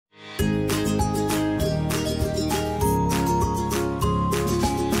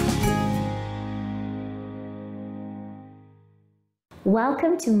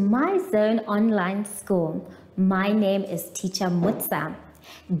Welcome to My Zone Online School. My name is Teacher Mutsa.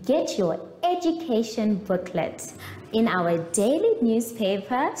 Get your education booklet in our daily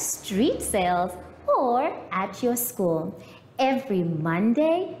newspaper, street sales, or at your school every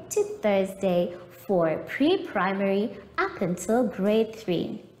Monday to Thursday for pre-primary up until grade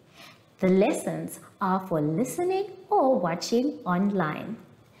 3. The lessons are for listening or watching online.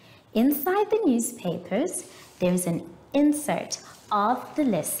 Inside the newspapers, there is an insert of the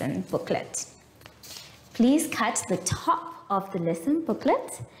lesson booklet. Please cut the top of the lesson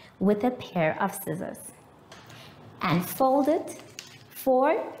booklet with a pair of scissors and fold it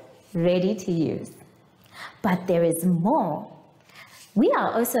for ready to use. But there is more. We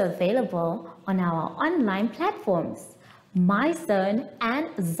are also available on our online platforms, MyZone and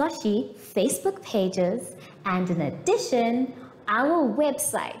Zoshi Facebook pages, and in addition, our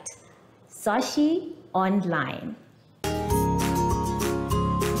website, Zoshi Online.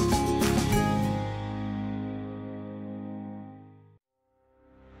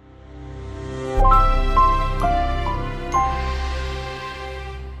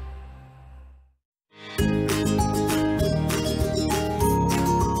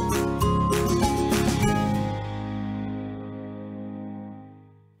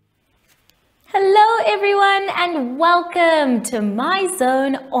 Hello everyone and welcome to My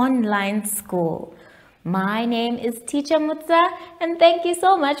Zone Online School. My name is Teacher Mutsa and thank you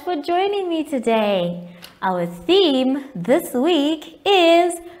so much for joining me today. Our theme this week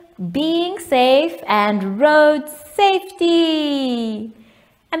is being safe and road safety.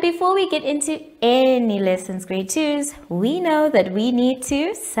 And before we get into any lessons grade 2s, we know that we need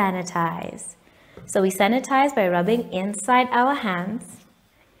to sanitize. So we sanitize by rubbing inside our hands,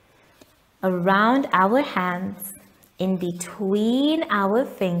 around our hands, in between our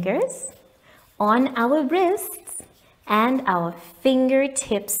fingers, on our wrists, and our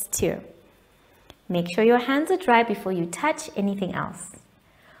fingertips too. Make sure your hands are dry before you touch anything else.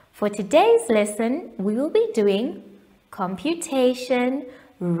 For today's lesson, we will be doing computation,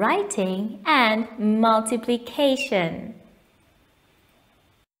 writing, and multiplication.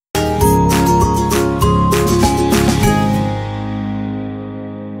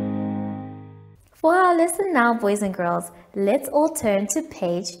 For our lesson now, boys and girls, let's all turn to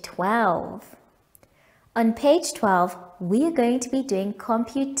page 12. On page 12, we are going to be doing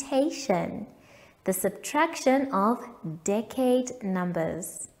computation, the subtraction of decade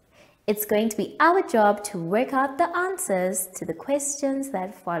numbers. It's going to be our job to work out the answers to the questions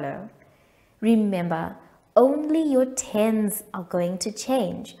that follow. Remember, only your tens are going to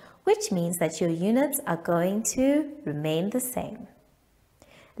change, which means that your units are going to remain the same.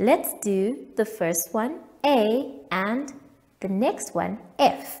 Let's do the first one, A, and the next one,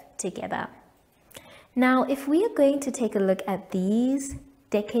 F, together. Now, if we are going to take a look at these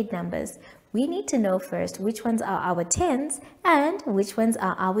decade numbers, we need to know first which ones are our tens and which ones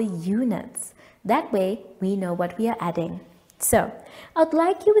are our units. That way, we know what we are adding. So, I'd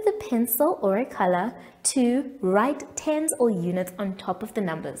like you with a pencil or a color to write tens or units on top of the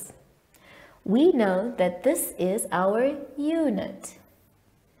numbers. We know that this is our unit.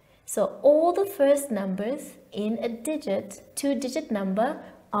 So all the first numbers in a two-digit number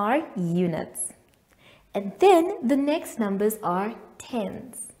are units. And then the next numbers are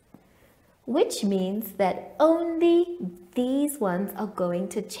tens, which means that only these ones are going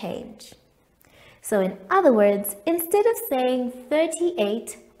to change. So in other words, instead of saying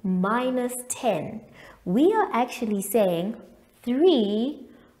 38 minus 10, we are actually saying 3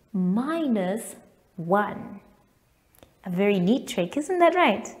 minus 1. A very neat trick, isn't that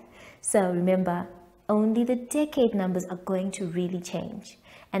right? So remember, only the decade numbers are going to really change.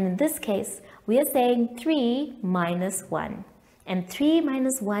 And in this case, we are saying 3 minus 1. And 3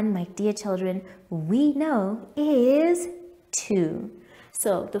 minus 1, my dear children, we know is 2.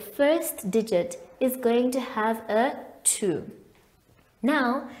 So the first digit is going to have a 2.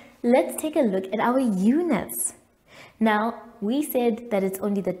 Now, let's take a look at our units. Now, we said that it's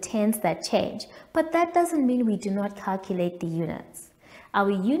only the tens that change, but that doesn't mean we do not calculate the units. Our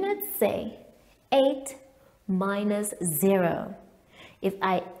units say 8 minus 0. If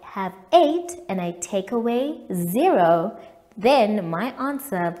I have 8 and I take away 0, then my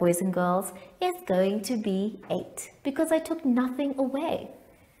answer, boys and girls, is going to be 8 because I took nothing away.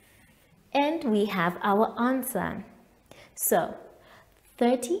 And we have our answer. So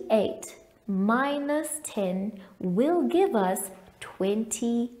 38 minus 10 will give us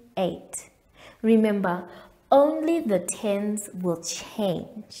 28. Remember, only the tens will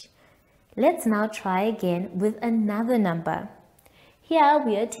change. Let's now try again with another number. Here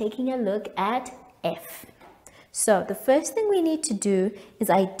we are taking a look at F. So the first thing we need to do is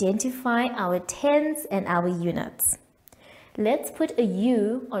identify our tens and our units. Let's put a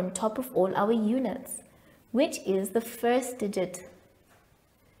U on top of all our units, which is the first digit.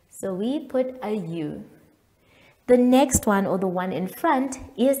 So we put a U. The next one, or the one in front,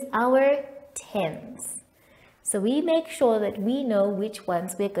 is our tens. So we make sure that we know which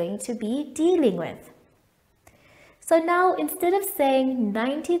ones we're going to be dealing with. So now, instead of saying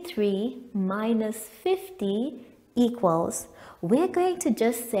 93 minus 50 equals, we're going to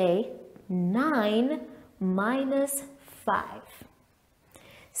just say 9 minus 5.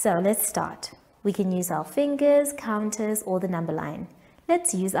 So let's start. We can use our fingers, counters, or the number line.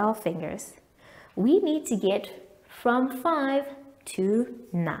 Let's use our fingers. We need to get from 5 to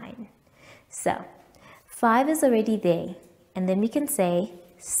 9. So 5 is already there, and then we can say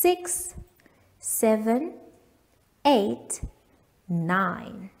 6, 7, 8,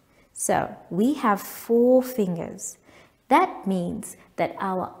 9. So we have 4 fingers. That means that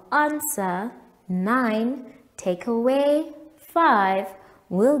our answer 9 take away 5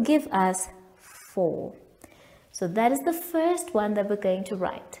 will give us 4. So that is the first one that we're going to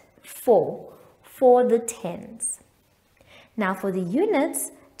write, 4, for the tens. Now for the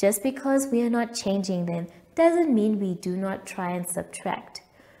units, just because we are not changing them doesn't mean we do not try and subtract.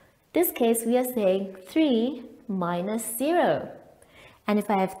 This case we are saying 3 minus 0. And if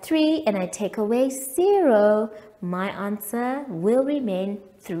I have 3 and I take away 0, my answer will remain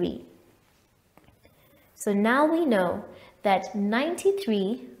 3. So now we know that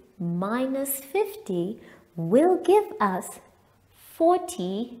 93 minus 50 will give us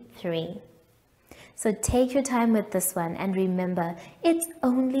 43. So take your time with this one, and remember, it's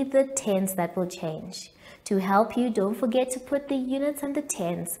only the tens that will change. To help you, don't forget to put the units and the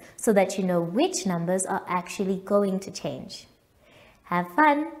tens so that you know which numbers are actually going to change. Have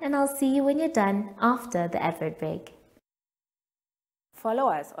fun, and I'll see you when you're done after the advert break. Follow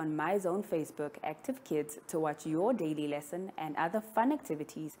us on MyZone Facebook Active Kids to watch your daily lesson and other fun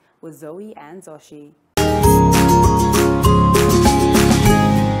activities with Zoe and Zoshi.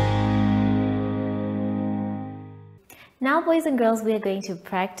 Now, boys and girls, we are going to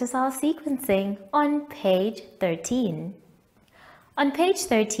practice our sequencing on page 13. On page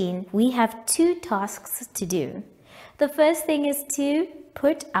 13, we have 2 tasks to do. The first thing is to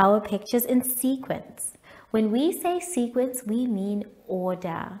put our pictures in sequence. When we say sequence, we mean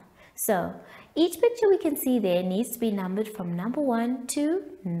order. So each picture we can see there needs to be numbered from number 1 to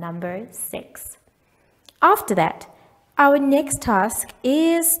number 6. After that, our next task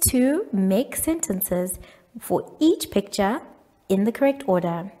is to make sentences for each picture in the correct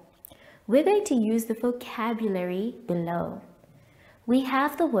order. We're going to use the vocabulary below. We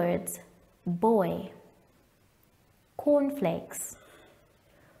have the words boy, cornflakes,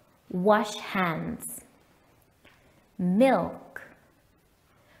 wash hands, milk,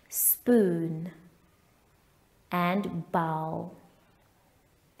 spoon, and bowl.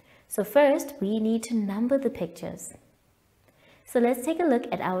 So first, we need to number the pictures. So let's take a look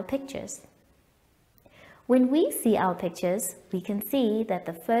at our pictures. When we see our pictures, we can see that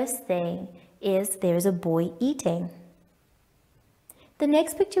the first thing is there's a boy eating. The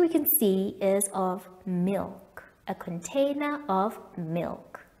next picture we can see is of milk, a container of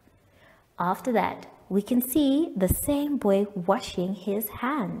milk. After that, we can see the same boy washing his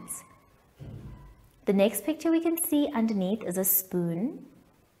hands. The next picture we can see underneath is a spoon.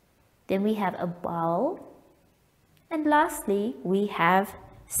 Then we have a bowl. And lastly, we have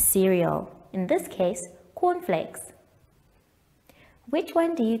cereal. In this case, cornflakes. Which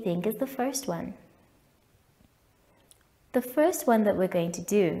one do you think is the first one? The first one that we're going to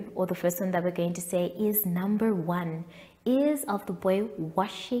do, or the first one that we're going to say, is number 1, is of the boy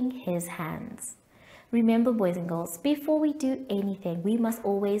washing his hands. Remember, boys and girls, before we do anything, we must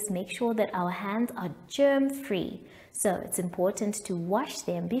always make sure that our hands are germ-free. So it's important to wash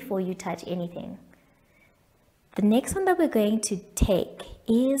them before you touch anything. The next one that we're going to take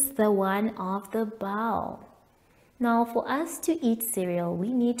is the one of the bowl. Now, for us to eat cereal,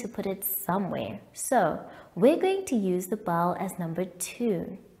 we need to put it somewhere. So we're going to use the bowl as number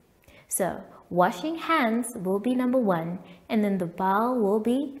 2. So washing hands will be number 1, and then the bowl will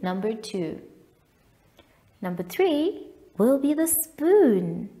be number 2. Number 3 will be the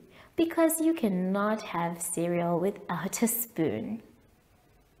spoon, because you cannot have cereal without a spoon.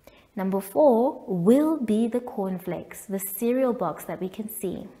 Number 4 will be the cornflakes, the cereal box that we can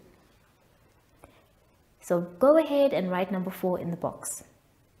see. So go ahead and write number 4 in the box.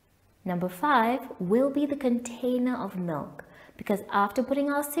 Number 5 will be the container of milk, because after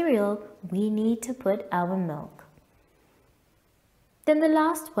putting our cereal, we need to put our milk. Then the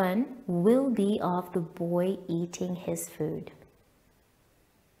last one will be of the boy eating his food.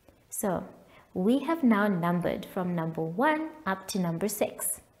 So we have now numbered from number 1 up to number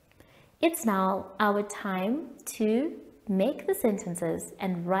 6. It's now our time to make the sentences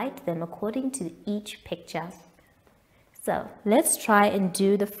and write them according to each picture. So let's try and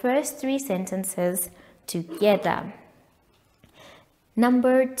do the first 3 sentences together.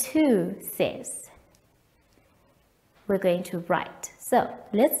 Number 2 says, we're going to write. So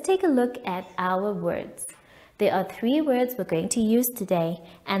let's take a look at our words. There are 3 words we're going to use today,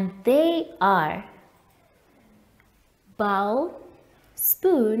 and they are bowl,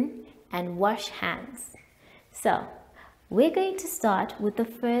 spoon, and wash hands. So we're going to start with the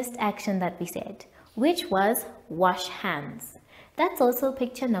first action that we said, which was wash hands. That's also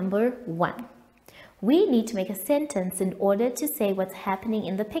picture number 1. We need to make a sentence in order to say what's happening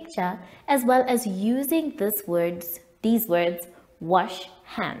in the picture, as well as using these words, wash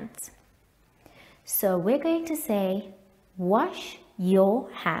hands. So we're going to say, wash your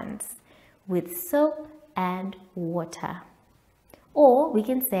hands with soap and water. Or we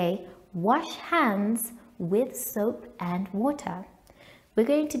can say, wash hands with soap and water. We're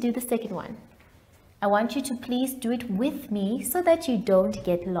going to do the second one. I want you to please do it with me so that you don't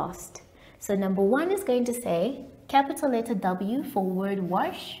get lost. So number 1 is going to say, capital letter W for word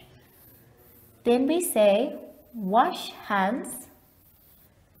wash. Then we say, wash hands.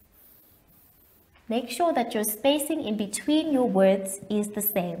 Make sure that your spacing in between your words is the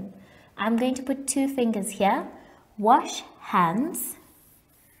same. I'm going to put 2 fingers here. Wash hands.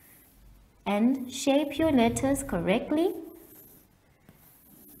 And shape your letters correctly.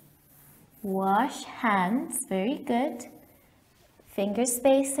 Wash hands. Very good. Finger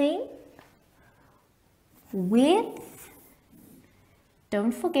spacing. With.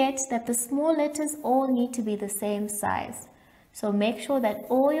 Don't forget that the small letters all need to be the same size. So make sure that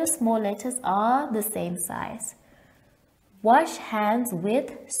all your small letters are the same size. Wash hands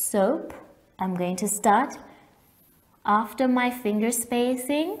with soap. I'm going to start after my finger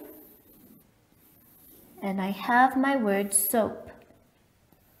spacing. And I have my word soap.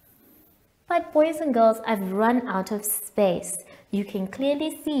 But boys and girls, I've run out of space. You can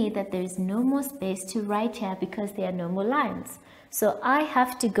clearly see that there is no more space to write here because there are no more lines. So I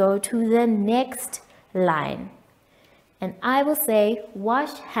have to go to the next line. And I will say,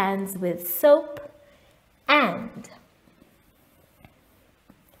 wash hands with soap and.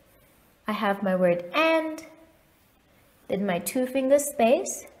 I have my word and, then my 2 finger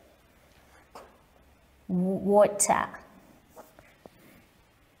space, water.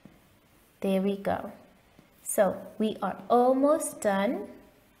 There we go. So we are almost done.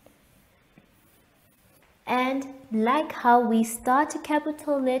 And like how we start a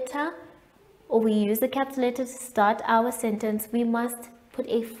capital letter, or we use the capital letter to start our sentence, we must put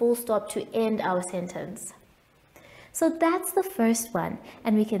a full stop to end our sentence. So that's the first one,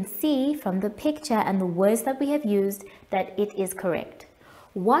 and we can see from the picture and the words that we have used that it is correct.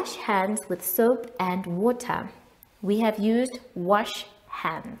 Wash hands with soap and water. We have used wash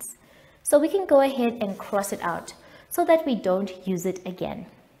hands. So we can go ahead and cross it out so that we don't use it again.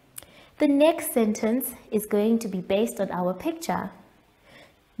 The next sentence is going to be based on our picture,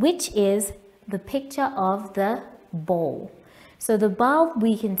 which is the picture of the bowl. So the bowl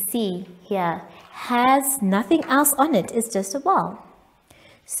we can see here has nothing else on it, it's just a bowl.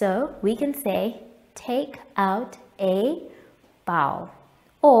 So we can say, take out a bowl,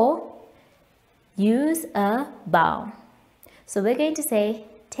 or use a bowl. So we're going to say,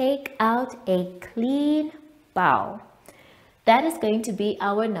 take out a clean bowl. That is going to be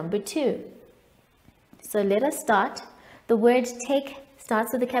our number 2. So let us start. The word take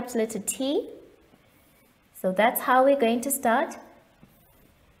starts with the capital letter T. So that's how we're going to start.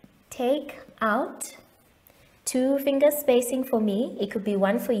 Take out. 2 finger spacing for me. It could be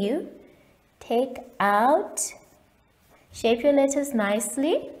 1 for you. Take out. Shape your letters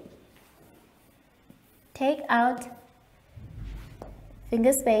nicely. Take out.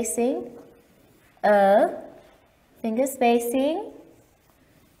 Finger spacing. Finger spacing.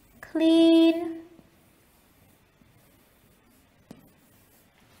 Clean.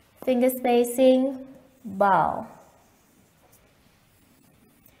 Finger spacing. Bowl.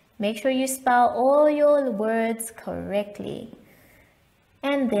 Make sure you spell all your words correctly.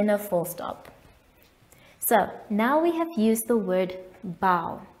 And then a full stop. So now we have used the word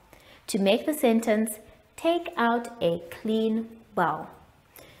bowl to make the sentence, take out a clean bowl.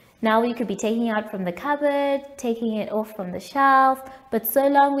 Now you could be taking it out from the cupboard, taking it off from the shelf, but so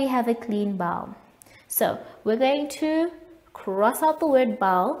long we have a clean bowl. So we're going to cross out the word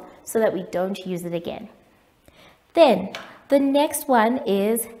bowl so that we don't use it again. Then The next one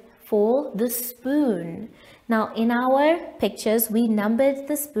is for the spoon. Now in our pictures, we numbered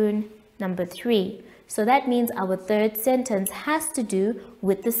the spoon number 3. So that means our third sentence has to do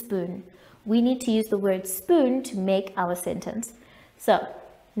with the spoon. We need to use the word spoon to make our sentence. So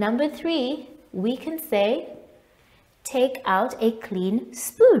number 3, we can say, take out a clean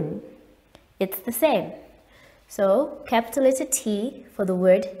spoon. It's the same. So capital letter T for the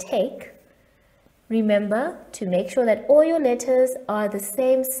word take. Remember to make sure that all your letters are the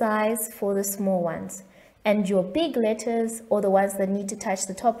same size for the small ones. And your big letters, or the ones that need to touch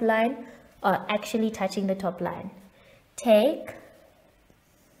the top line, are actually touching the top line. Take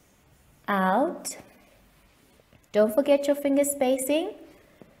out. Don't forget your finger spacing.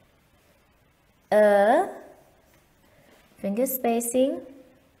 Finger spacing.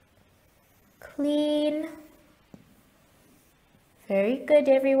 Clean. Very good,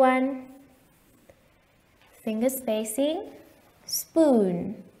 everyone. Finger spacing.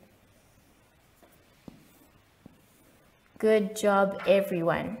 Spoon. Good job,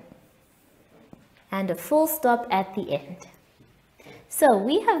 everyone. And a full stop at the end. So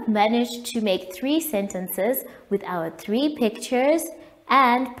we have managed to make 3 sentences with our 3 pictures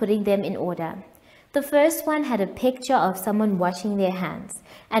and putting them in order. The first one had a picture of someone washing their hands,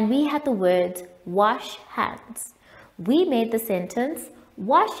 and we had the words wash hands. We made the sentence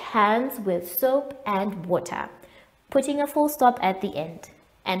wash hands with soap and water, putting a full stop at the end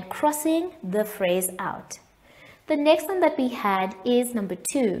and crossing the phrase out. The next one that we had is number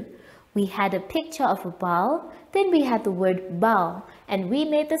 2. We had a picture of a bowl, then we had the word bowl, and we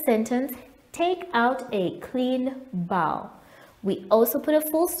made the sentence take out a clean bowl. We also put a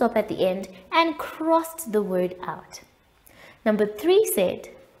full stop at the end and crossed the word out. Number 3 said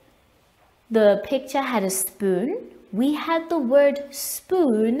the picture had a spoon. We had the word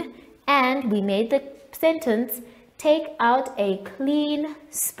spoon and we made the sentence take out a clean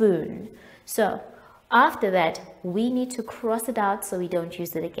spoon. So after that, we need to cross it out so we don't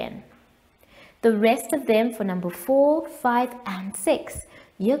use it again. The rest of them for number 4, 5, and 6,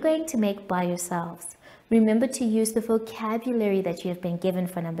 you're going to make by yourselves. Remember to use the vocabulary that you have been given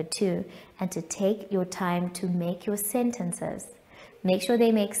for number 2 and to take your time to make your sentences. Make sure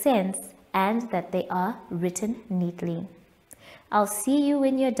they make sense and that they are written neatly. I'll see you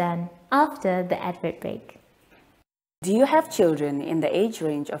when you're done after the advert break. Do you have children in the age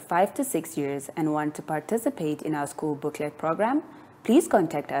range of 5 to 6 years and want to participate in our school booklet program? Please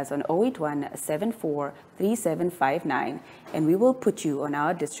contact us on 081 74 3759 and we will put you on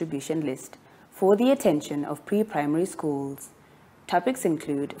our distribution list for the attention of pre-primary schools. Topics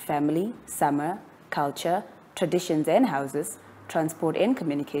include family, summer, culture, traditions and houses, transport and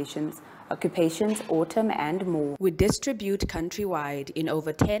communications, occupations, autumn, and more. We distribute countrywide in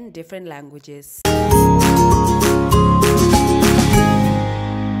over 10 different languages.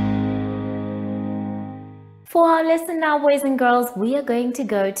 For our lesson now, boys and girls, we are going to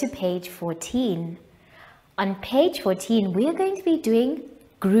go to page 14. On page 14, we are going to be doing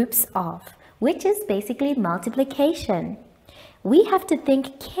groups of, which is basically multiplication. We have to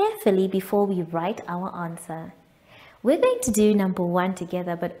think carefully before we write our answer. We're going to do number 1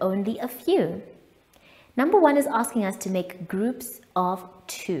 together, but only a few. Number 1 is asking us to make groups of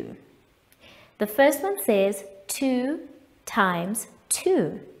 2. The first one says 2 times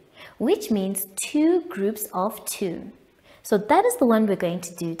 2, which means 2 groups of 2. So that is the one we're going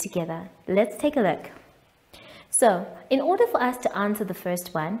to do together. Let's take a look. So in order for us to answer the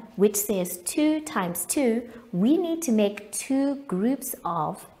first one, which says 2 times 2, we need to make 2 groups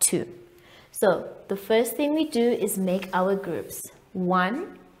of 2. So the first thing we do is make our groups.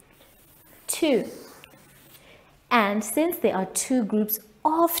 1, 2. And since there are 2 groups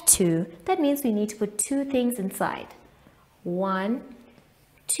of 2, that means we need to put 2 things inside. 1,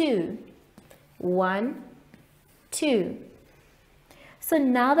 2. 1, 2. So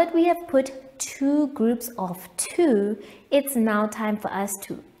now that we have put 2 groups of 2, it's now time for us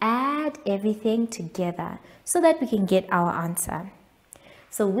to add everything together so that we can get our answer.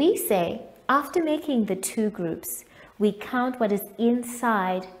 So we say, after making the 2 groups, we count what is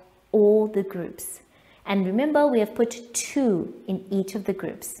inside all the groups. And remember, we have put 2 in each of the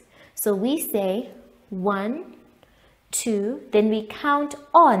groups. So we say 1, 2, then we count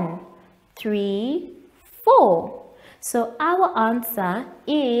on 3, 4. So our answer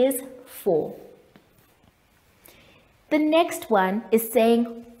is 4. The next one is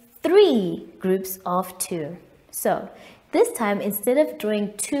saying 3 groups of 2. So this time, instead of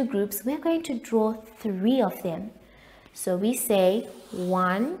drawing 2 groups, we're going to draw 3 of them. So we say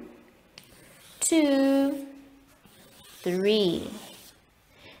 1, 2, 3.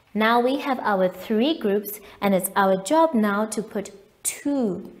 Now we have our 3 groups, and it's our job now to put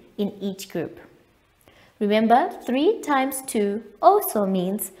 2 in each group. Remember, 3 times 2 also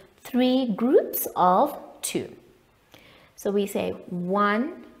means 3 groups of 2. So we say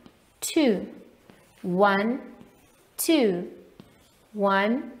 1, 2, 1, 2,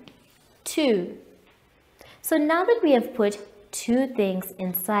 1, 2. So now that we have put 2 things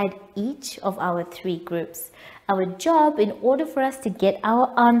inside each of our 3 groups, our job in order for us to get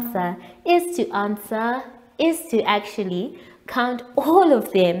our answer is to actually count all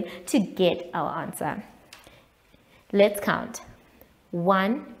of them to get our answer. Let's count.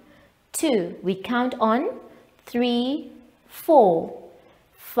 1, 2. We count on 3, 4,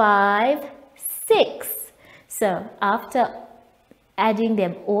 5, 6. So after adding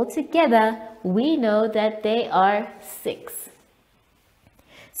them all together, we know that they are 6.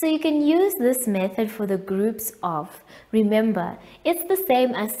 So you can use this method for the groups of. Remember, it's the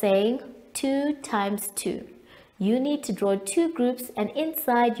same as saying 2 times 2. You need to draw 2 groups and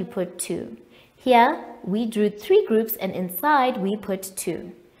inside you put 2. Here, we drew 3 groups and inside we put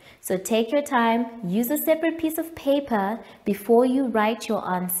 2. So take your time, use a separate piece of paper before you write your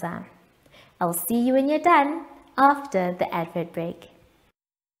answer. I'll see you when you're done after the advert break.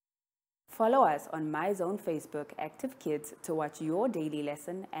 Follow us on MyZone Facebook Active Kids to watch your daily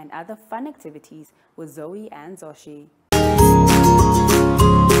lesson and other fun activities with Zoe and Zoshi.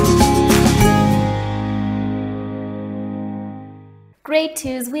 Grade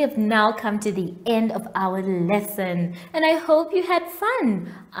 2s, we have now come to the end of our lesson and I hope you had fun.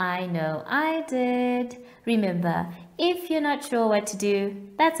 I know I did. Remember, if you're not sure what to do,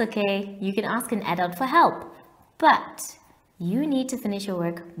 that's okay. You can ask an adult for help. But you need to finish your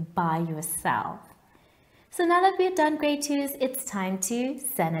work by yourself. So now that we've done grade 2s, it's time to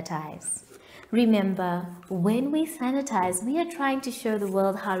sanitize. Remember, when we sanitize, we are trying to show the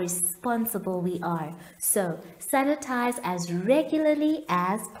world how responsible we are. So sanitize as regularly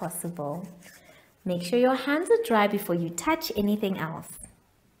as possible. Make sure your hands are dry before you touch anything else.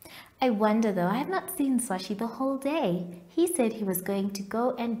 I wonder though, I have not seen Zoshi the whole day. He said he was going to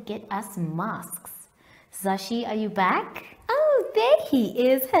go and get us masks. Zoshi, are you back? Oh, there he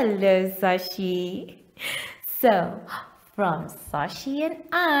is. Hello, Zoshi. So, from Zoshi and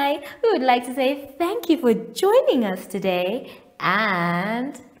I, we would like to say thank you for joining us today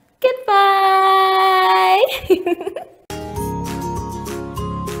and goodbye.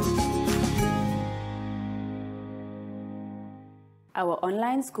 Our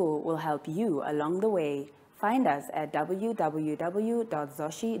online school will help you along the way. Find us at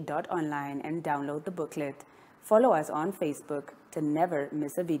www.zoshi.online and download the booklet. Follow us on Facebook to never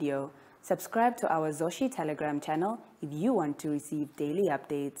miss a video. Subscribe to our Zoshi Telegram channel if you want to receive daily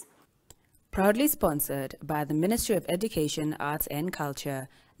updates. Proudly sponsored by the Ministry of Education, Arts and Culture,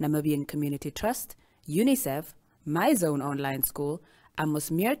 Namibian Community Trust, UNICEF, MyZone Online School, Amos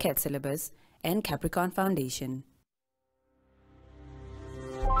Meerkat Syllabus, and Capricorn Foundation.